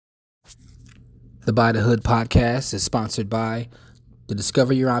The Buy the Hood podcast is sponsored by the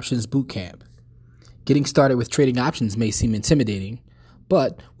Discover Your Options Bootcamp. Getting started with trading options may seem intimidating,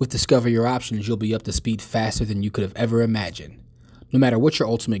 but with Discover Your Options, you'll be up to speed faster than you could have ever imagined. No matter what your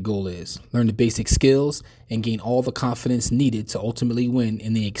ultimate goal is, learn the basic skills and gain all the confidence needed to ultimately win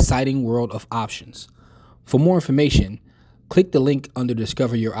in the exciting world of options. For more information, click the link under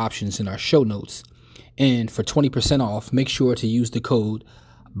Discover Your Options in our show notes. And for 20% off, make sure to use the code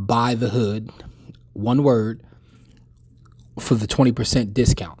BUYTHEHOOD, one word, for the 20%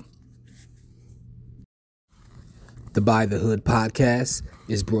 discount. The Buy the Hood podcast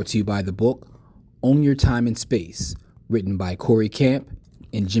is brought to you by the book Own Your Time and Space, written by Corey Camp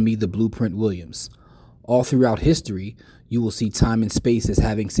and Jimmy the Blueprint Williams. All throughout history, you will see time and space as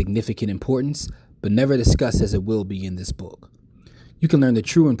having significant importance, but never discussed as it will be in this book. You can learn the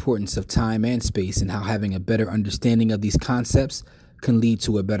true importance of time and space and how having a better understanding of these concepts can lead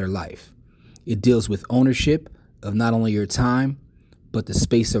to a better life. It deals with ownership of not only your time, but the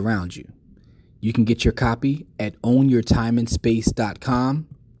space around you. You can get your copy at ownyourtimeandspace.com,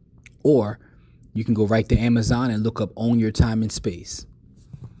 or you can go right to Amazon and look up Own Your Time and Space.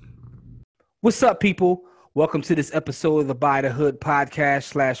 What's up, people? Welcome to this episode of the Buy the Hood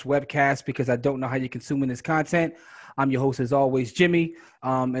podcast / webcast, because I don't know how you're consuming this content. I'm your host, as always, Jimmy.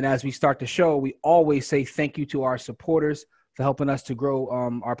 And as we start the show, we always say thank you to our supporters for helping us to grow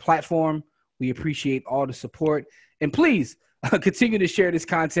our platform. We appreciate all the support. And please continue to share this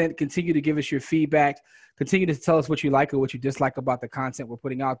content. Continue to give us your feedback. Continue to tell us what you like or what you dislike about the content we're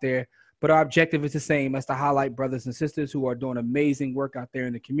putting out there. But our objective is the same. That's to highlight brothers and sisters who are doing amazing work out there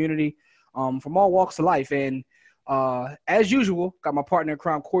in the community from all walks of life. And as usual, got my partner in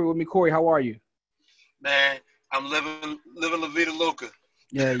crime, Corey, with me. Corey, how are you? Man, I'm living La Vida Loca.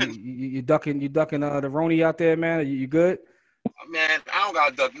 Yeah, you ducking the Roni out there, man. You good? Man, I don't got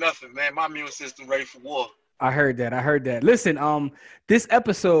to duck nothing, man. My immune system ready for war. I heard that. Listen, this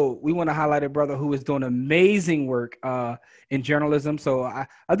episode, we want to highlight a brother who is doing amazing work in journalism. So I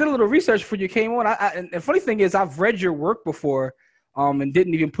did a little research before you came on. And the funny thing is, I've read your work before and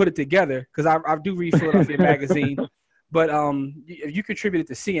didn't even put it together because I do read Philadelphia Magazine. But you contributed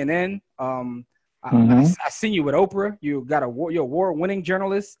to CNN. I seen you with Oprah. You're award-winning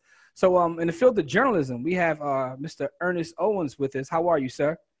journalist. So in the field of journalism, we have Mr. Ernest Owens with us. How are you,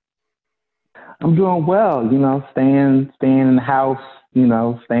 sir? I'm doing well, staying in the house,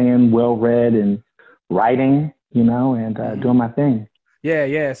 staying well-read and writing, and doing my thing.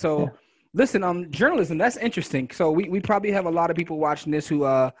 Yeah. So listen, journalism, that's interesting. So we probably have a lot of people watching this who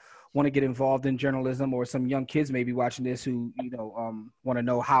want to get involved in journalism, or some young kids maybe watching this who, want to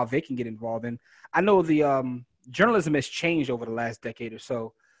know how they can get involved. And I know the journalism has changed over the last decade or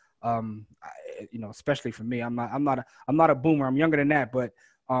so. Especially for me, I'm not a boomer. I'm younger than that, but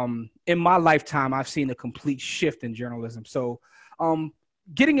in my lifetime, I've seen a complete shift in journalism. So,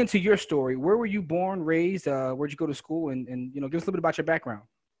 getting into your story, where were you born, raised? Where'd you go to school? And give us a little bit about your background.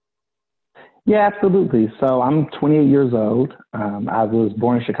 Yeah, absolutely. So I'm 28 years old. I was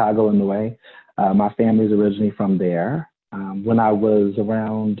born in Chicago, Illinois. My family's originally from there. When I was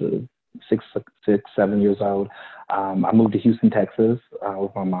around 7 years old, I moved to Houston, Texas,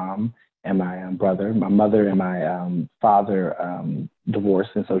 with my mom and my brother. My mother and my father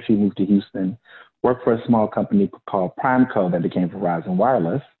divorced, and so she moved to Houston, worked for a small company called Primeco that became Verizon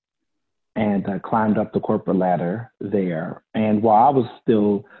Wireless, and climbed up the corporate ladder there. And while I was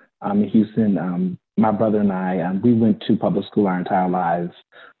still in Houston, my brother and I, we went to public school our entire lives.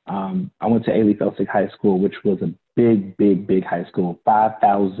 I went to Ailey Felsick High School, which was a big high school,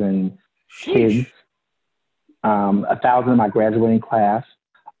 5,000 kids. 1,000 in my graduating class.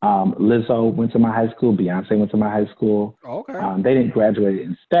 Lizzo went to my high school. Beyonce went to my high school. Okay. They didn't graduate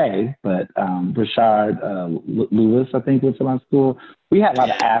and stay, but Rashard Lewis, I think, went to my school. We had a lot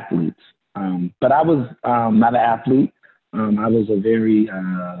of athletes, but I was not an athlete. I was a very,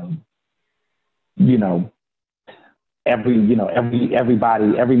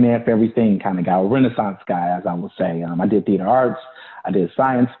 every man for everything kind of guy, a Renaissance guy, as I would say. I did theater arts. I did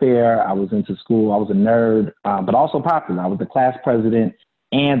science fair. I was into school. I was a nerd, but also popular. I was the class president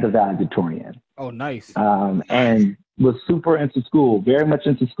and the valedictorian. Oh, nice. And was super into school, very much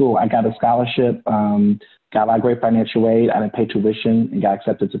into school. I got a scholarship, got a lot of great financial aid. I didn't pay tuition and got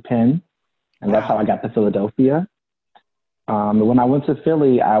accepted to Penn. And that's how I got to Philadelphia. When I went to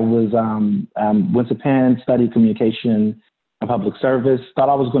Philly, I was went to Penn, studied communication and public service. Thought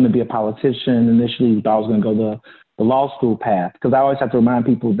I was going to be a politician initially. Thought I was going to go the law school path, because I always have to remind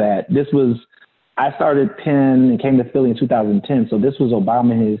people that I started Penn and came to Philly in 2010. So this was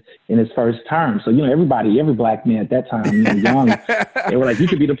Obama in his first term. So, every black man at that time, young, they were like, you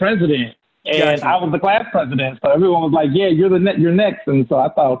could be the president. And I was the class president. So everyone was like, yeah, you're next. And so I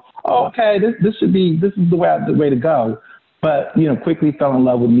thought, oh, okay, this is the way to go. But, quickly fell in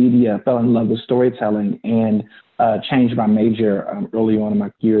love with media, fell in love with storytelling, and changed my major early on in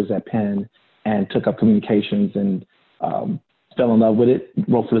my years at Penn and took up communications and fell in love with it,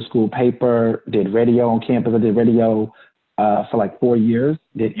 wrote for the school paper, did radio on campus. I did radio for like 4 years,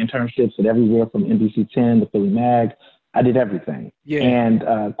 did internships at everywhere from NBC 10 to Philly Mag. I did everything. Yeah.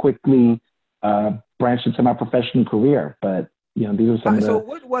 And quickly branched into my professional career. But, these are some of the... So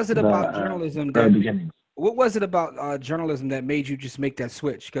what was it about journalism what was it about journalism that made you just make that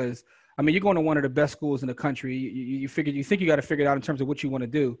switch? Because, you're going to one of the best schools in the country. You think you got to figure it out in terms of what you want to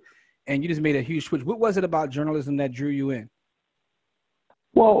do. And you just made a huge switch. What was it about journalism that drew you in?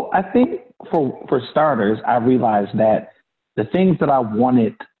 Well, I think for starters, I realized that the things that I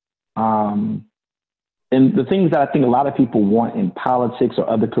wanted, and the things that I think a lot of people want in politics or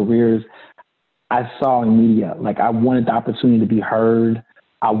other careers, I saw in media. Like, I wanted the opportunity to be heard.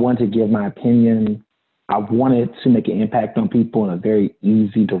 I wanted to give my opinion. I wanted to make an impact on people in a very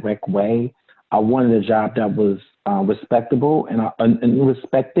easy, direct way. I wanted a job that was respectable and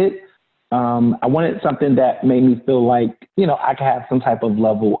respected. I wanted something that made me feel like, I could have some type of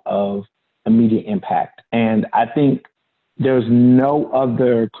level of immediate impact. And I think there's no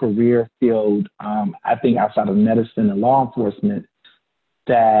other career field, I think outside of medicine and law enforcement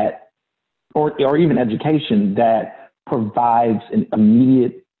that, or even education, that provides an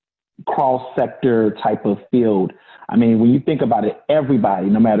immediate cross-sector type of field. When you think about it, everybody,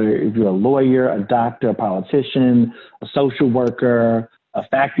 no matter if you're a lawyer, a doctor, a politician, a social worker, a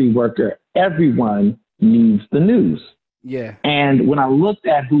factory worker, everyone needs the news. Yeah. And when I looked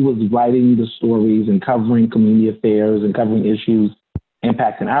at who was writing the stories and covering community affairs and covering issues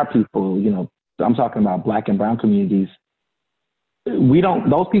impacting our people, I'm talking about Black and brown communities,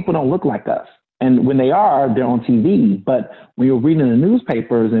 those people don't look like us. And when they are, they're on TV. But when you're reading the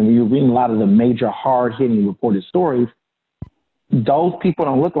newspapers and when you're reading a lot of the major hard-hitting reported stories, those people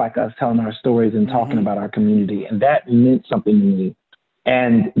don't look like us telling our stories and talking about our community. And that meant something to me.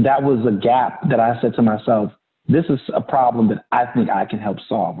 And that was a gap that I said to myself, this is a problem that I think I can help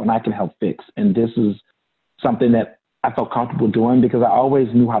solve and I can help fix. And this is something that I felt comfortable doing because I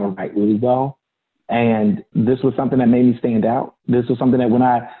always knew how to write really well. And this was something that made me stand out. This was something that when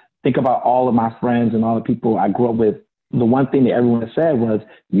I think about all of my friends and all the people I grew up with, the one thing that everyone said was,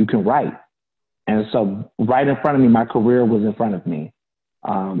 you can write. And so right in front of me, my career was in front of me,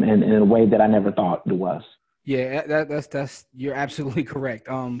 and in a way that I never thought it was. Yeah, that's you're absolutely correct.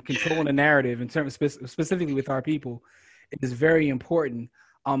 Controlling the narrative in terms specifically with our people is very important.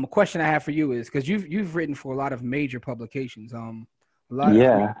 A question I have for you is, because you've written for a lot of major publications, a lot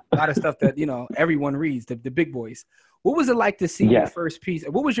of stuff that everyone reads, the big boys. What was it like to see your first piece?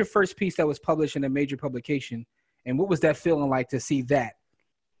 What was your first piece that was published in a major publication, and what was that feeling like to see that?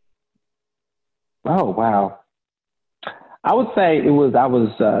 Oh wow. I would say I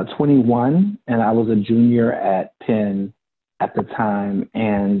was 21 and I was a junior at Penn at the time.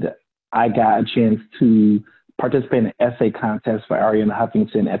 And I got a chance to participate in an essay contest for Ariana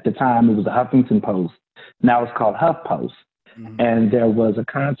Huffington. At the time, it was the Huffington Post. Now it's called HuffPost. Mm-hmm. And there was a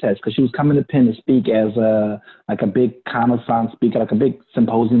contest because she was coming to Penn to speak as a big Renaissance speaker, like a big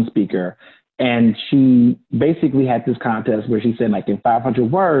symposium speaker. And she basically had this contest where she said, like, in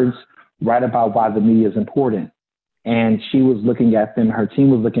 500 words, write about why the media is important. And she was looking at them, her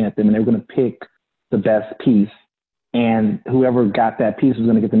team was looking at them, and they were going to pick the best piece. And whoever got that piece was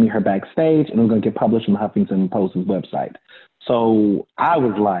going to get to meet her backstage, and it was going to get published on the Huffington Post's website. So I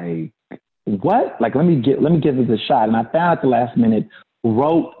was like, what? Like, let me give this a shot. And I found at the last minute,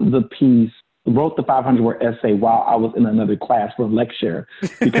 wrote the 500-word essay while I was in another class for a lecture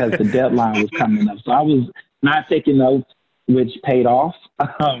because the deadline was coming up. So I was not taking notes, which paid off.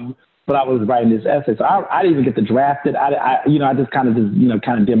 But I was writing this essay. So I didn't even get to draft it. I just kind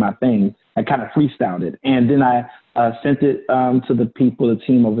of did my thing. I kind of freestyled it. And then I sent it to the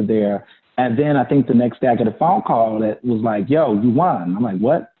team over there. And then I think the next day I got a phone call that was like, yo, you won. I'm like,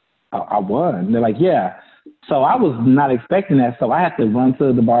 what? I won. And they're like, yeah. So I was not expecting that. So I had to run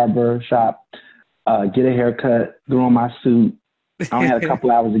to the barber shop, get a haircut, throw on my suit. I only had a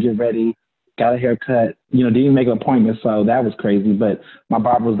couple hours to get ready. Got a haircut, didn't even make an appointment, so that was crazy. But my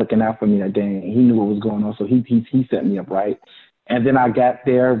barber was looking out for me that day, and he knew what was going on, so he set me up right. And then I got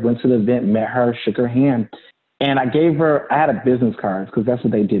there, went to the event, met her, shook her hand, and I had a business card because that's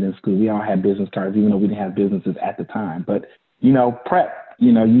what they did in school. We all had business cards, even though we didn't have businesses at the time. But prep,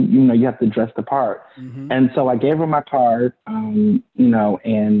 you have to dress the part. Mm-hmm. And so I gave her my card, and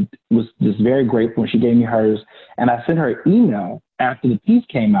was just very grateful. And she gave me hers. And I sent her an email after the piece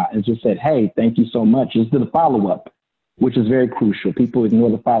came out and just said, hey, thank you so much. Just did a follow-up, which is very crucial. People ignore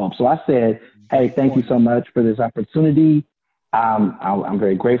the follow-up. So I said, hey, thank you so much for this opportunity. I'm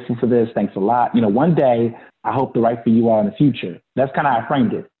very grateful for this. Thanks a lot. One day I hope to write for you all in the future. That's kind of how I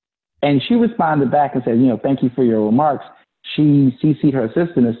framed it. And she responded back and said, thank you for your remarks. She CC'd her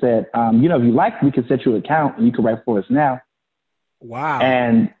assistant and said, if you like, we can set you an account and you can write for us now. Wow.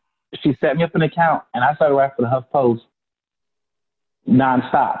 And she set me up an account and I started writing for the HuffPost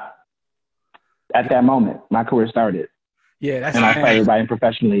nonstop. At that moment, my career started. Yeah, and I started writing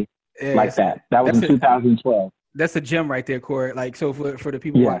professionally like that. That was in 2012. That's a gem right there, Corey. Like, so for the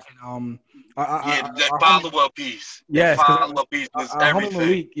people watching, that follow-up piece. Yes, follow-up piece is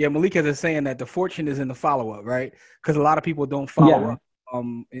everything. Malik has a saying that the fortune is in the follow-up, right? Because a lot of people don't follow up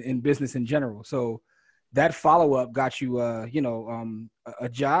in business in general. So that follow-up got you, a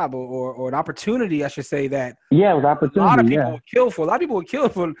job or an opportunity, I should say, that it was opportunity. A lot of people would kill for. A lot of people would kill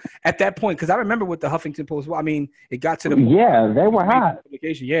for at that point. Because I remember with the Huffington Post. Well, I mean, it got to the point. Yeah, they were hot.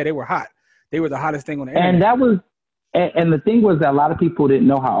 Yeah, they were hot. They were the hottest thing on the internet. And that was, and the thing was that a lot of people didn't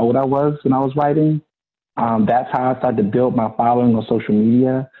know how old I was when I was writing. That's how I started to build my following on social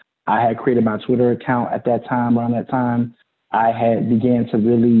media. I had created my Twitter account at that time. Around that time, I had began to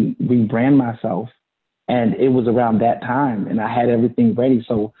really rebrand myself. And it was around that time, and I had everything ready.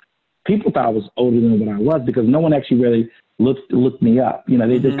 So people thought I was older than what I was because no one actually really looked me up.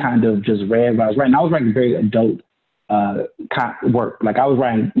 They just kind of just read what I was writing. I was writing very adult work. Like I was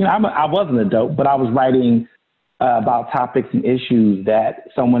writing, I was an adult, but I was writing about topics and issues that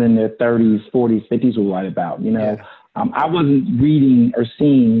someone in their 30s, 40s, 50s would write about. I wasn't reading or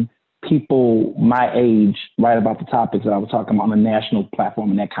seeing people my age write about the topics that I was talking about on a national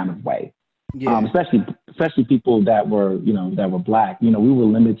platform in that kind of way. Yeah. Especially people that were Black. We were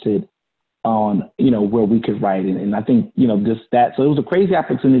limited on, where we could write. And I think, just that. So it was a crazy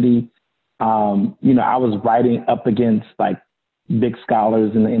opportunity. I was writing up against like big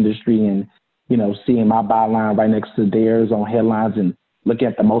scholars in the industry and, seeing my byline right next to theirs on headlines and looking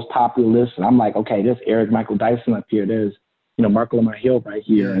at the most popular list. And I'm like, okay, there's Eric Michael Dyson up here. There's, Marco Lamar Hill right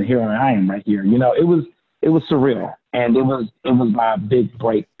here. And here I am right here. It was surreal. And it was my big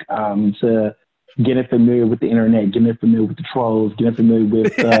break to getting familiar with the internet, getting familiar with the trolls, getting familiar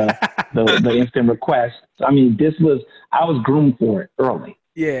with the instant requests. I mean, I was groomed for it early.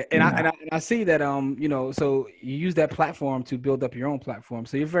 Yeah, and I see that so you use that platform to build up your own platform.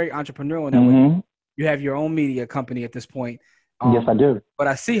 So you're very entrepreneurial in that way. You have your own media company at this point. Yes, I do. But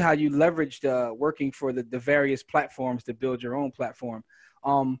I see how you leveraged working for the various platforms to build your own platform.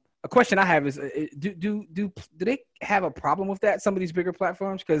 A question I have is, do they have a problem with that? Some of these bigger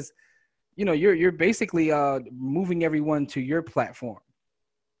platforms, because you're basically moving everyone to your platform,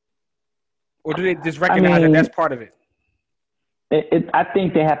 or do they just recognize that that's part of it? I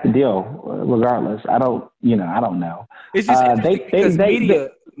think they have to deal regardless. I don't know. It's just because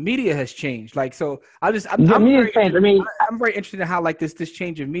media has changed. Like, so I'm very interested in how like this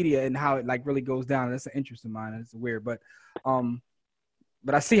change of media and how it like really goes down. That's an interest of mine. It's weird, but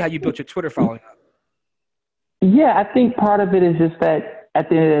I see how you built your Twitter following up. Yeah, I think part of it is just that at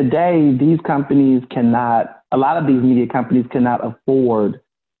the end of the day, a lot of these media companies cannot afford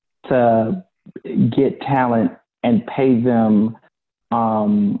to get talent and pay them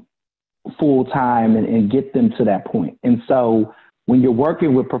full time and get them to that point. And so when you're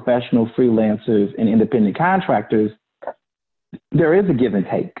working with professional freelancers and independent contractors, there is a give and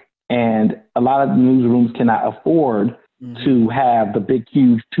take. And a lot of newsrooms cannot afford to have the big,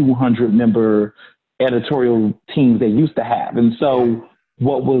 huge 200-member editorial teams they used to have. And so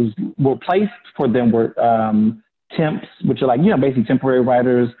what was replaced for them were temps, which are like, basically temporary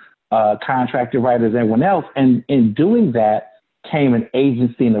writers, contractor writers, everyone else. And in doing that came an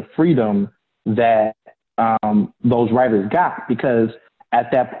agency and a freedom that those writers got, because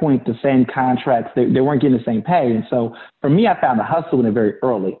at that point, the same contracts, they weren't getting the same pay. And so for me, I found a hustle in it very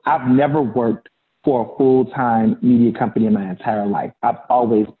early. I've never worked for a full-time media company in my entire life. I've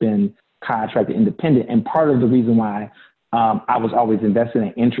always been contracted independent. And part of the reason why I was always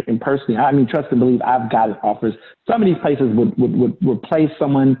invested in personally, I mean, trust and believe, I've gotten offers. Some of these places would replace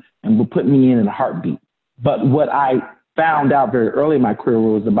someone and would put me in a heartbeat. But what I found out very early in my career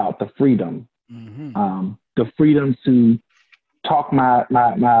was about the freedom, the freedom to talk my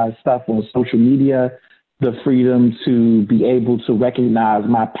stuff on social media, the freedom to be able to recognize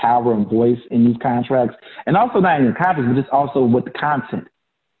my power and voice in these contracts, and also not in the contracts, but just also with the content.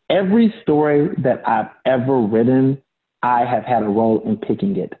 Every story that I've ever written I have had a role in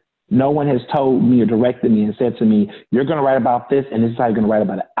picking it. No one has told me or directed me and said to me, you're going to write about this and this is how you're going to write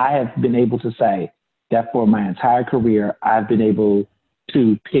about it. I have been able to say that for my entire career, I've been able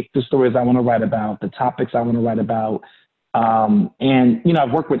to pick the stories I want to write about, the topics I want to write about. And, you know,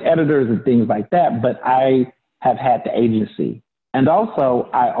 I've worked with editors and things like that, but I have had the agency. And also,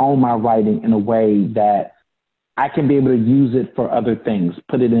 I own my writing in a way that I can be able to use it for other things,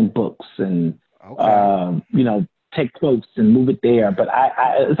 put it in books and, you know, take quotes and move it there. But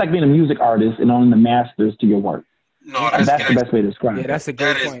it's like being a music artist and owning the masters to your work. No, that's the best way to describe it. Yeah, that's a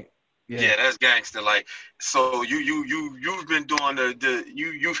great point. Yeah, that's gangster. Like, so you've been doing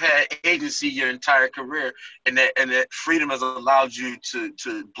you've had agency your entire career, and that freedom has allowed you to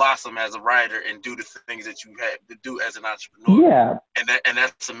blossom as a writer and do the things that you had to do as an entrepreneur. Yeah, and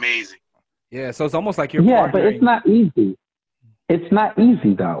that's amazing. Yeah, so it's almost like you're partnering. But it's not easy. It's not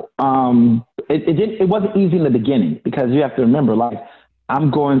easy though. It wasn't easy in the beginning because you have to remember, like, I'm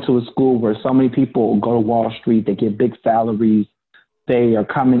going to a school where so many people go to Wall Street, they get big salaries. They are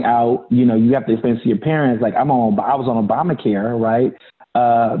coming out, you know, you have to explain to your parents, like I was on Obamacare, right?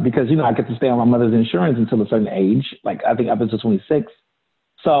 Because, you know, I get to stay on my mother's insurance until a certain age, like I think up until 26.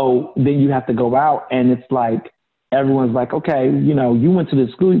 So then you have to go out and it's like, everyone's like, okay, you know, you went to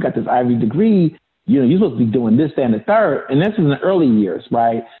this school, you got this Ivy degree, you know, you're supposed to be doing this, that, and the third. And this is in the early years,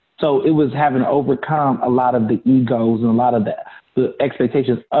 right? So it was having to overcome a lot of the egos and a lot of the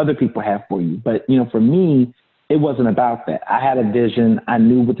expectations other people have for you. But, you know, for me, it wasn't about that. I had a vision. I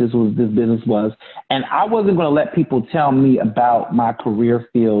knew what this business was. And I wasn't going to let people tell me about my career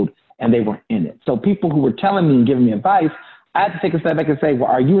field and they weren't in it. So people who were telling me and giving me advice, I had to take a step back and say, well,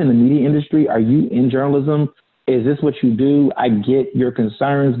 are you in the media industry? Are you in journalism? Is this what you do? I get your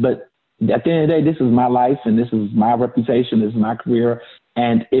concerns, but at the end of the day, this is my life and this is my reputation. This is my career.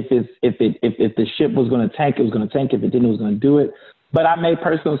 And if the ship was going to tank, it was going to tank. If it didn't, it was going to do it. But I made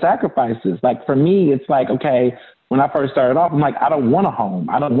personal sacrifices. Like for me, it's like, okay, when I first started off, I'm like, I don't want a home.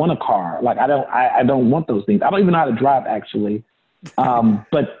 I don't want a car. Like I don't want those things. I don't even know how to drive actually.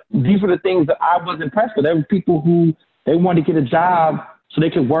 But these were the things that I was impressed with. There were people who they wanted to get a job so they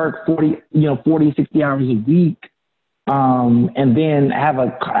could work 40, 60 hours a week. And then have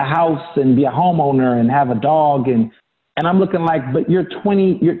a house and be a homeowner and have a dog. And I'm looking like, but you're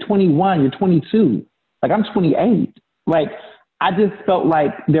 20, you're 21, you're 22. Like I'm 28. Like, I just felt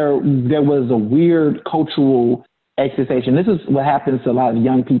like there was a weird cultural expectation. This is what happens to a lot of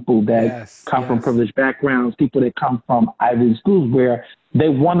young people that come from privileged backgrounds, people that come from Ivy League schools where they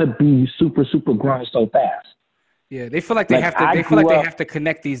want to be super, super grown so fast. Yeah, they feel like they have to. They feel like they have to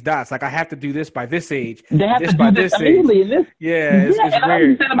connect these dots. Like I have to do this by this age. They have this to by do this age. It's and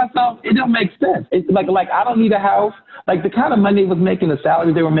weird. I said to myself, it don't make sense. It's like I don't need a house. Like the kind of money they was making, the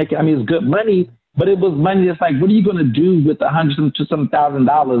salaries they were making. I mean, it's good money, but it was money that's like, what are you going to do with $100,000 to some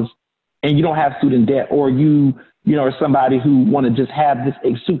 $1,000 and you don't have student debt, or you or somebody who want to just have this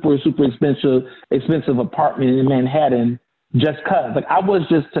super, super expensive apartment in Manhattan just cause. Like I was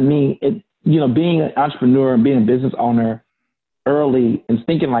just, to me, being an entrepreneur and being a business owner early and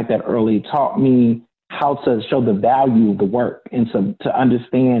thinking like that early taught me how to show the value of the work and to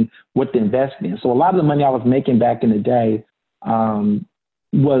understand what to invest in. So a lot of the money I was making back in the day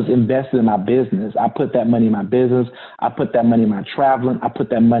was invested in my business. I put that money in my business. I put that money in my traveling. I put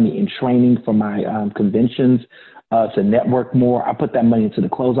that money in training for my conventions to network more. I put that money into the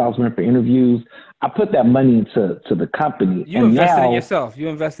clothes I was wearing for interviews. I put that money into the company. You invested in yourself. You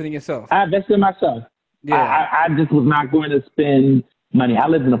invested in yourself. I invested in myself. Yeah. I just was not going to spend money. I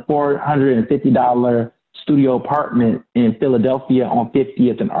lived in a $450 studio apartment in Philadelphia on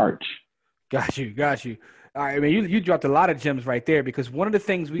 50th and Arch. Got you. All right, I mean, you dropped a lot of gems right there, because one of the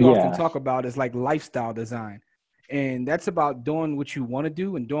things we often talk about is like lifestyle design. And that's about doing what you want to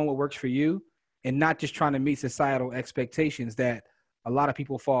do and doing what works for you, and not just trying to meet societal expectations that a lot of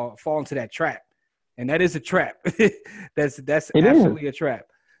people fall into that trap. And that is a trap. That's absolutely a trap.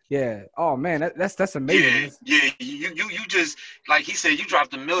 Yeah. Oh man, that's amazing. Yeah. You just, like he said, you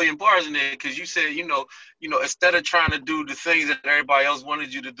dropped 1 million bars in there, because you said, instead of trying to do the things that everybody else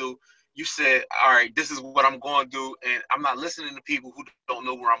wanted you to do, you said, all right, this is what I'm going to do, and I'm not listening to people who don't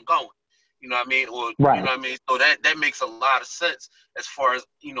know where I'm going. You know what I mean? Or right. You know what I mean? So that makes a lot of sense as far as,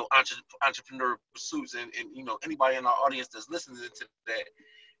 entrepreneurial pursuits, and anybody in our audience that's listening to that,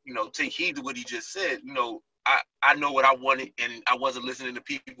 take heed to what he just said. I know what I wanted, and I wasn't listening to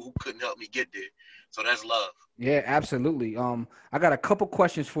people who couldn't help me get there. So that's love. Yeah, absolutely. I got a couple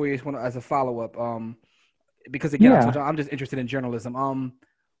questions for you as a follow-up. Because again, I'm just interested in journalism.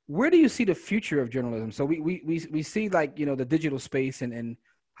 Where do you see the future of journalism? So we see, like, the digital space and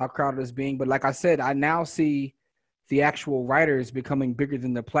how crowded it's being. But like I said, I now see the actual writers becoming bigger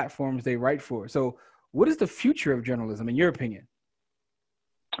than the platforms they write for. So what is the future of journalism in your opinion?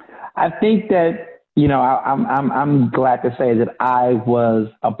 I think that, I'm glad to say that I was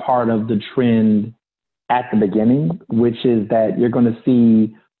a part of the trend at the beginning, which is that you're going to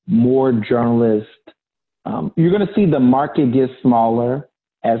see more journalists. You're going to see the market get smaller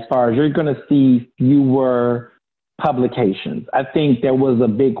as far as you're going to see fewer publications. I think there was a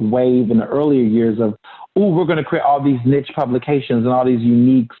big wave in the earlier years of, we're going to create all these niche publications and all these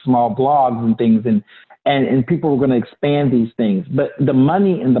unique small blogs and things. And people were going to expand these things. But the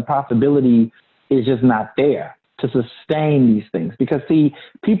money and the possibility is just not there to sustain these things. Because, see,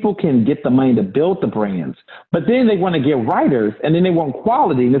 people can get the money to build the brands, but then they want to get writers and then they want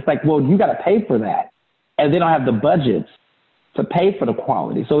quality. And it's like, well, you got to pay for that. And they don't have the budgets to pay for the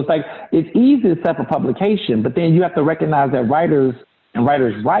quality. So it's like, it's easy to set up a publication, but then you have to recognize that writers and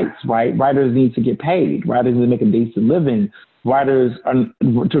writers' rights, right? Writers need to get paid. Writers need to make a decent living. Writers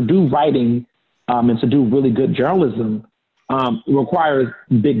to do writing and to do really good journalism requires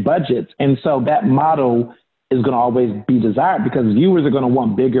big budgets. And so that model is going to always be desired because viewers are going to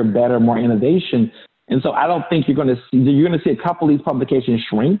want bigger, better, more innovation. And so I don't think you're going to see a couple of these publications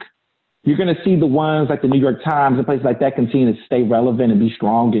shrink. You're going to see the ones like the New York Times and places like that continue to stay relevant and be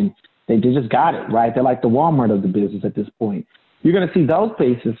strong. And they just got it, right? They're like the Walmart of the business at this point. You're going to see those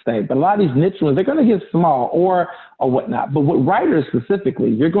places stay. But a lot of these niche ones, they're going to get small or whatnot. But with writers specifically,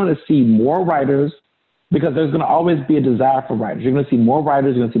 you're going to see more writers because there's going to always be a desire for writers. You're going to see more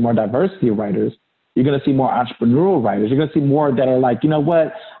writers. You're going to see more diversity of writers. You're going to see more entrepreneurial writers. You're going to see more that are like, you know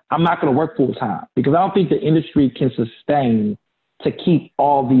what, I'm not going to work full time because I don't think the industry can sustain to keep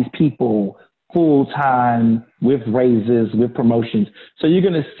all these people full time with raises, with promotions. So you're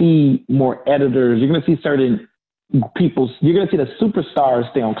going to see more editors. You're going to see certain people. You're going to see the superstars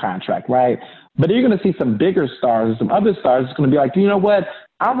stay on contract, right? But you're going to see some bigger stars, some other stars. It's going to be like, you know what?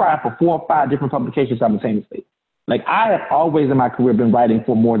 I write for 4 or 5 different publications simultaneously. Like I have always in my career been writing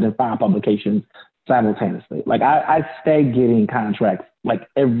for more than 5 publications simultaneously. Like I stay getting contracts like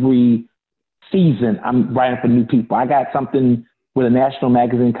every season. I'm writing for new people. I got something with a national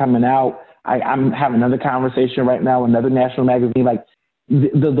magazine coming out. I'm having another conversation right now, another national magazine. Like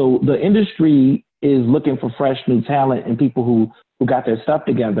the industry is looking for fresh new talent and people who got their stuff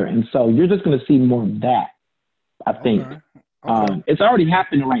together. And so you're just going to see more of that, I think. Okay. It's already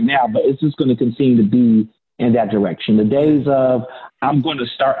happening right now, but it's just going to continue to be in that direction. The days of I'm going to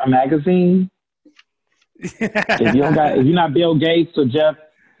start a magazine. If you're not Bill Gates or Jeff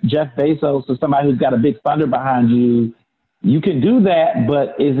Bezos or somebody who's got a big funder behind you, you can do that,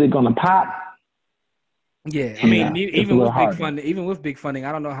 but is it going to pop? Yeah, I mean, even with big funding,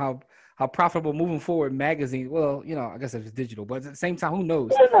 I don't know how profitable moving forward magazines. Well, I guess it's digital, but at the same time, who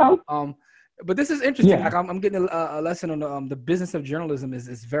knows? But this is interesting. Yeah. Like I'm getting a lesson on the business of journalism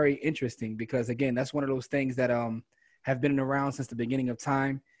is very interesting because again, that's one of those things that have been around since the beginning of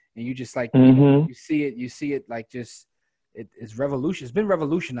time, and you just like you see it like just it's revolution. It's been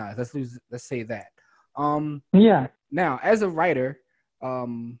revolutionized. Let's say that. Now, as a writer, got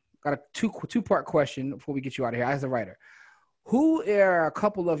a two-part question before we get you out of here. As a writer, who are a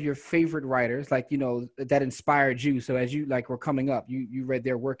couple of your favorite writers, like, that inspired you? So as you were coming up, you read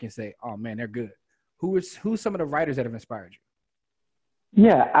their work and say, oh man, they're good. Who's some of the writers that have inspired you?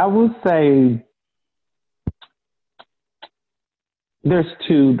 Yeah, I would say there's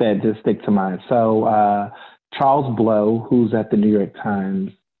 2 that just stick to mind. So Charles Blow, who's at the New York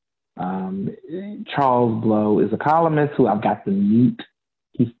Times. Charles Blow is a columnist who I've got to meet.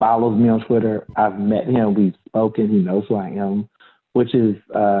 He follows me on Twitter. I've met him. We've spoken. He knows who I am, which is,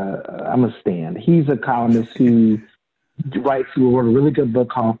 I'm a stan. He's a columnist who wrote a really good book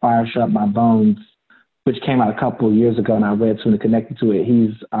called Fire Shut My Bones, which came out a couple of years ago, and I read soon and connected to it.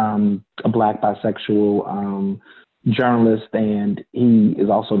 He's a Black bisexual journalist, and he is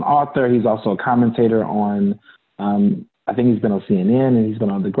also an author. He's also a commentator on I think he's been on CNN and he's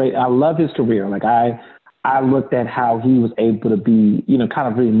been on I love his career. Like I looked at how he was able to be, kind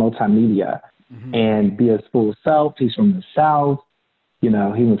of really multimedia and be his full self. He's from the South. He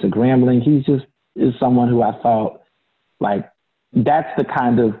went to Grambling. He just is someone who I thought like, that's the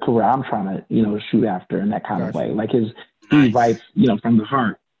kind of career I'm trying to, shoot after in that kind of way. Like he writes, from the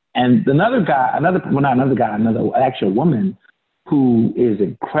heart. And another actual woman who is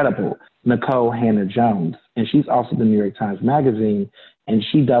incredible, Nicole Hannah-Jones. And she's also the New York Times Magazine. And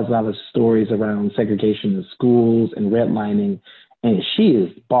she does a lot of stories around segregation in schools and redlining. And she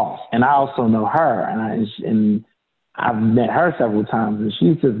is boss. And I also know her. And I've met her several times. And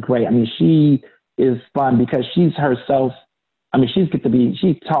she's just great. I mean, she is fun because she's herself. I mean,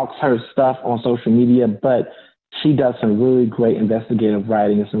 she talks her stuff on social media, but she does some really great investigative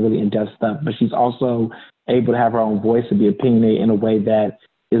writing and some really in-depth stuff, but she's also able to have her own voice and be opinionated in a way that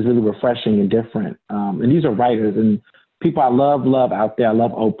is really refreshing and different. And these are writers and people I love out there. I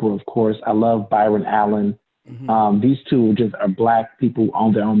love Oprah, of course. I love Byron Allen. These two just are Black people who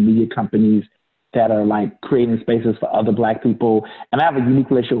own their own media companies that are like creating spaces for other Black people. And I have a unique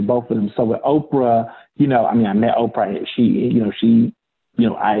relationship with both of them. So with Oprah, I met Oprah.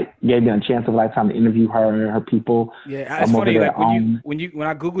 I gave me a chance of a lifetime to interview her and her people. Yeah, it's funny. Like when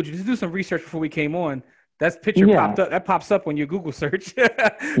I Googled you, just do some research before we came on. That picture popped up. That pops up when you Google search.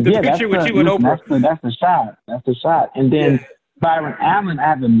 the picture with you and Oprah. That's the shot. That's the shot. And then Byron Allen, I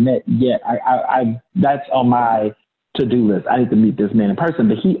haven't met yet. I that's on my to-do list. I need to meet this man in person.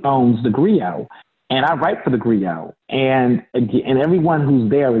 But he owns the Griot, and I write for the Griot. And everyone who's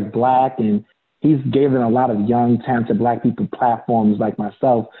there is Black, and he's given a lot of young, talented Black people platforms like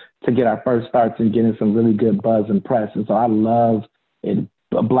myself to get our first starts and getting some really good buzz and press. And so I love it.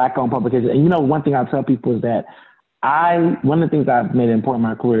 A Black-owned publication. And one thing I tell people is that one of the things I've made important in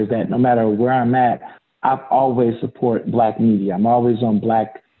my career is that no matter where I'm at, I've always support Black media. I'm always on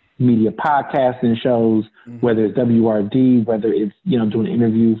Black media podcasting shows, whether it's WRD, whether it's doing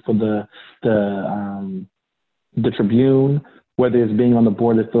interviews for the Tribune, whether it's being on the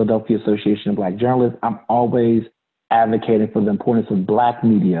board of the Philadelphia Association of Black Journalists. I'm always advocating for the importance of Black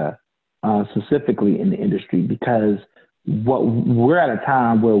media, specifically in the industry, because we're at a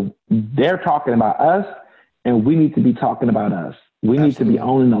time where they're talking about us and we need to be talking about us. We need to be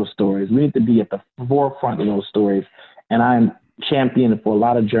owning those stories. We need to be at the forefront of those stories. And I'm championing for a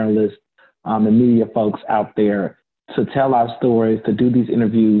lot of journalists and media folks out there to tell our stories, to do these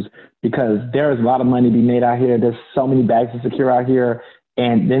interviews, because there is a lot of money to be made out here. There's so many bags to secure out here,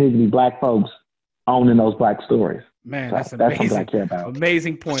 and there need to be Black folks owning those Black stories. Man, that's amazing. That's what I care about.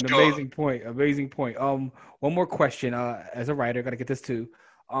 Amazing point. One more question. As a writer, got to get this too.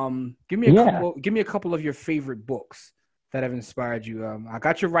 Give me a couple of your favorite books that have inspired you. I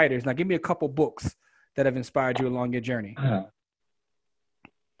got your writers. Now give me a couple books that have inspired you along your journey.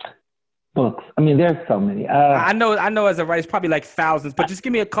 Books. I mean, there's so many. I know as a writer, it's probably like thousands, but just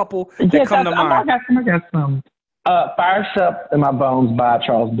give me a couple that come to mind. I got some. Fire Shut in My Bones by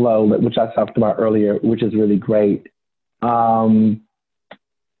Charles Blow, which I talked about earlier, which is really great. Wesley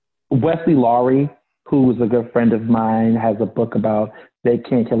Laurie, who was a good friend of mine, has a book about They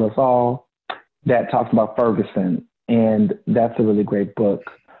Can't Kill Us All that talks about Ferguson, and that's a really great book.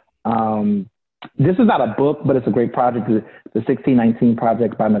 This is not a book, but it's a great project, the 1619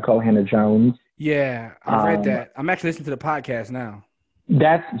 Project by Nicole Hannah-Jones. Yeah, I read that. I'm actually listening to the podcast now.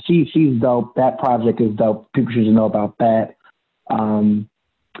 She's dope. That project is dope. People should know about that.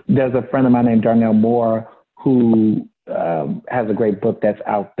 There's a friend of mine named Darnell Moore who has a great book that's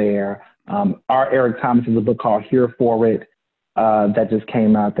out there. R. Eric Thomas has a book called Here For It that just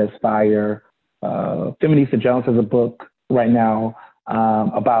came out. That's fire. Feminista Jones has a book right now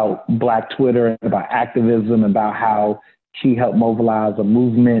about Black Twitter, about activism, about how she helped mobilize a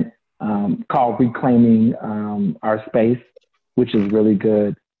movement called Reclaiming Our Space, which is really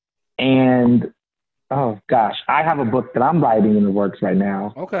good. And oh gosh, I have a book that I'm writing in the works right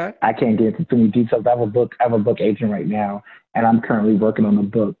now. Okay. I can't get into too many details. I have a book agent right now, and I'm currently working on a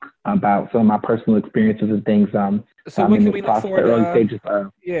book about some of my personal experiences and things. So when can we look forward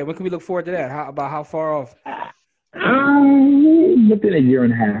to when can we look forward to that? How far off? Within a year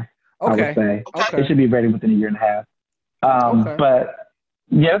and a half. Okay. I would say. Okay. It should be ready within a year and a half. But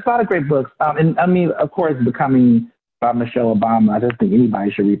yeah, it's a lot of great books. And I mean, of course, Becoming by Michelle Obama. I just think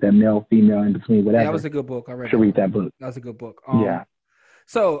anybody should read that, male, female, in between, whatever. Yeah, that was a good book. I read. Should read that book. That was a good book. Yeah.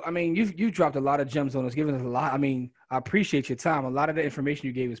 So, I mean, you dropped a lot of gems on us, giving us a lot. I mean, I appreciate your time. A lot of the information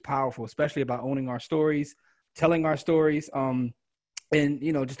you gave is powerful, especially about owning our stories, telling our stories. And,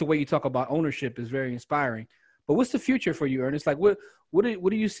 just the way you talk about ownership is very inspiring. But what's the future for you, Ernest? Like, what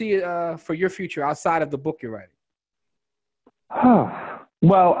do you see for your future outside of the book you're writing?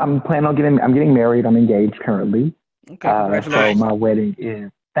 Well, I'm getting married. I'm engaged currently. Okay, congratulations. So my wedding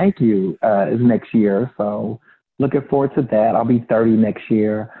is next year. So looking forward to that. I'll be 30 next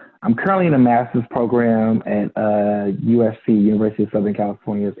year. I'm currently in a master's program at USC, University of Southern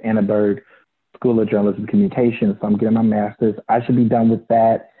California's Annenberg School of Journalism and Communications. So I'm getting my master's. I should be done with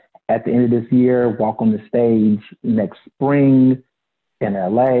that at the end of this year, walk on the stage next spring in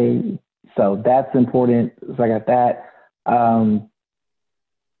LA. So that's important. So I got that.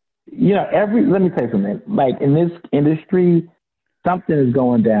 Let me tell you something. Like in this industry, something is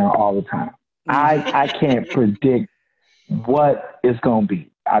going down all the time. I can't predict what it's going to be.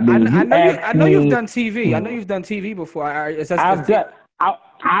 I mean, I know you've done TV. I know you've done TV before.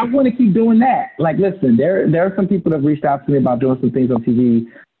 I want to keep doing that. Like, listen, there are some people that have reached out to me about doing some things on TV.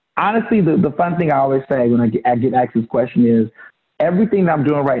 Honestly, the fun thing I always say when I get asked this question is, everything that I'm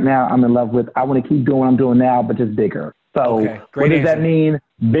doing right now, I'm in love with. I want to keep doing what I'm doing now, but just bigger. So what does that mean?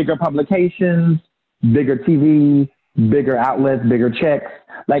 Bigger publications, bigger TV, bigger outlets, bigger checks.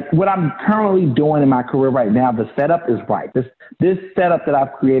 Like what I'm currently doing in my career right now, the setup is right. This setup that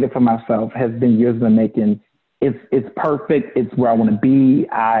I've created for myself has been years in the making. It's perfect. It's where I want to be.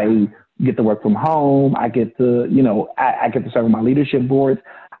 I get to work from home. I get to, I get to serve on my leadership boards.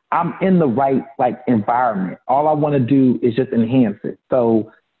 I'm in the right environment. All I want to do is just enhance it.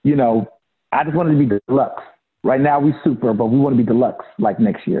 So, I just wanted to be deluxe. Right now we super, but we want to be deluxe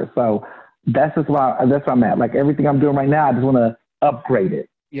next year. So that's where I'm at. Like everything I'm doing right now, I just want to upgrade it.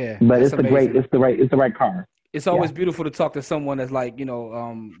 Yeah. But it's the right car. It's always beautiful to talk to someone that's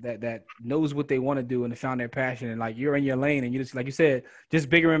that knows what they want to do and found their passion, and you're in your lane and you just, like you said, just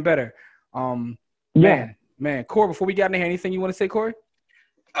bigger and better. Man, Corey, before we got in here, anything you want to say, Corey?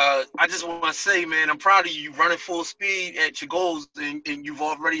 I just want to say, man, I'm proud of you running full speed at your goals, and you've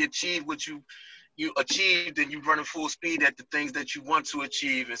already achieved what you achieved, and you're running full speed at the things that you want to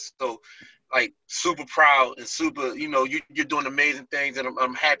achieve. And so, super proud and super, you're doing amazing things, and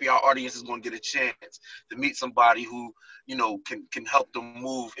I'm happy our audience is going to get a chance to meet somebody who, can help them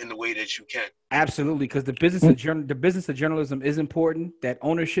move in the way that you can. Absolutely, because the business of journalism is important. That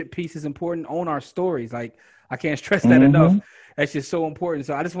ownership piece is important. Own our stories. I can't stress that enough. That's just so important.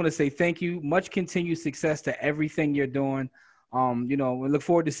 So I just want to say thank you. Much continued success to everything you're doing. We look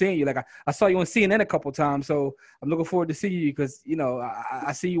forward to seeing you. I saw you on CNN a couple times, so I'm looking forward to seeing you because,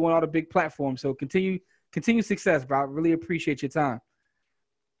 I see you on all the big platforms. So continue success, bro. I really appreciate your time.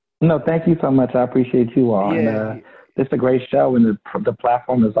 No, thank you so much. I appreciate you all. Yeah. And, it's a great show, and the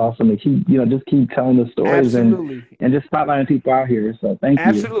platform is awesome. And keep telling the stories and just spotlighting people out here. So thank you.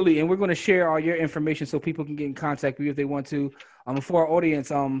 Absolutely, and we're going to share all your information so people can get in contact with you if they want to. For our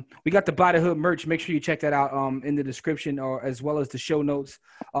audience, we got the By the Hood merch. Make sure you check that out in the description or as well as the show notes.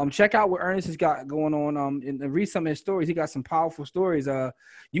 Check out what Ernest has got going on and read some of his stories. He got some powerful stories.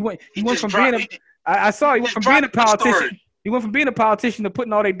 He went from being a politician. He went from being a politician to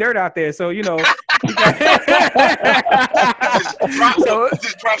putting all their dirt out there. So, just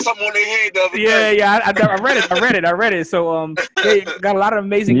drop something on their head the other day. Yeah. I read it. So, got a lot of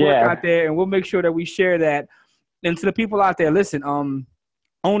amazing work out there, and we'll make sure that we share that. And to the people out there, listen,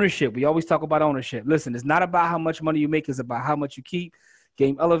 ownership. We always talk about ownership. Listen, it's not about how much money you make. It's about how much you keep.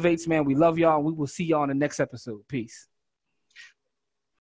 Game elevates, man. We love y'all. And we will see y'all in the next episode. Peace.